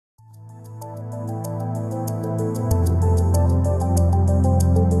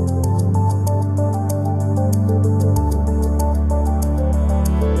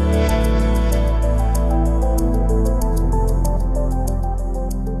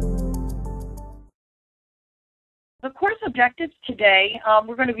The course objectives today,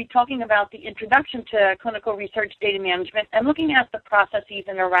 we're going to be talking about the introduction to clinical research data management and looking at the processes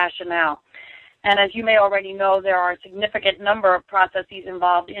and the rationale. And as you may already know, there are a significant number of processes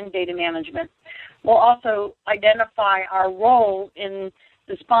involved in data management. We'll also identify our role in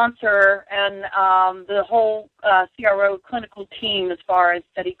the sponsor and the whole CRO clinical team as far as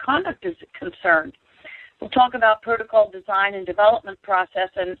study conduct is concerned. We'll talk about protocol design and development process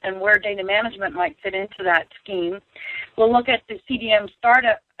and where data management might fit into that scheme. We'll look at the CDM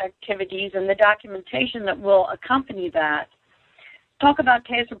startup activities and the documentation that will accompany that. Talk about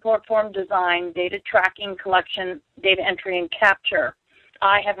case report form design, data tracking, collection, data entry, and capture.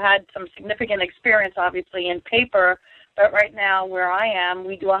 I have had some significant experience, obviously, in paper, but right now where I am,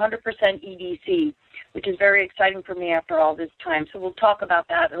 we do 100% EDC, which is very exciting for me after all this time. So we'll talk about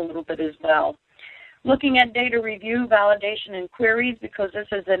that a little bit as well. Looking at data review, validation, and queries, because this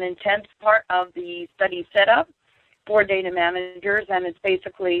is an intense part of the study setup for data managers, and it's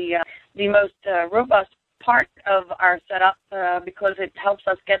basically the most robust part of our setup because it helps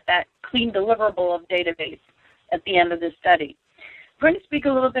us get that clean deliverable of database at the end of the study. I'm going to speak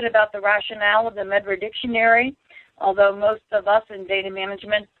a little bit about the rationale of the MedRA dictionary. Although most of us in data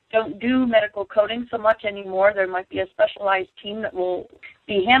management don't do medical coding so much anymore, there might be a specialized team that will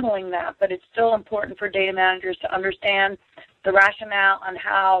be handling that, but it's still important for data managers to understand the rationale on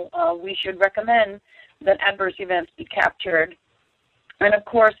how we should recommend that adverse events be captured. And of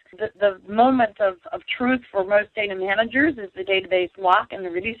course, the moment of truth for most data managers is the database lock and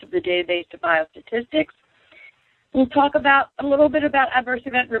the release of the database to biostatistics. We'll talk a little bit about adverse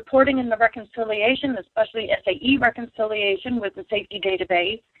event reporting and the reconciliation, especially SAE reconciliation with the safety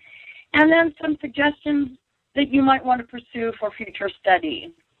database, and then some suggestions that you might want to pursue for future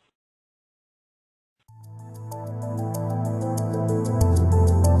study.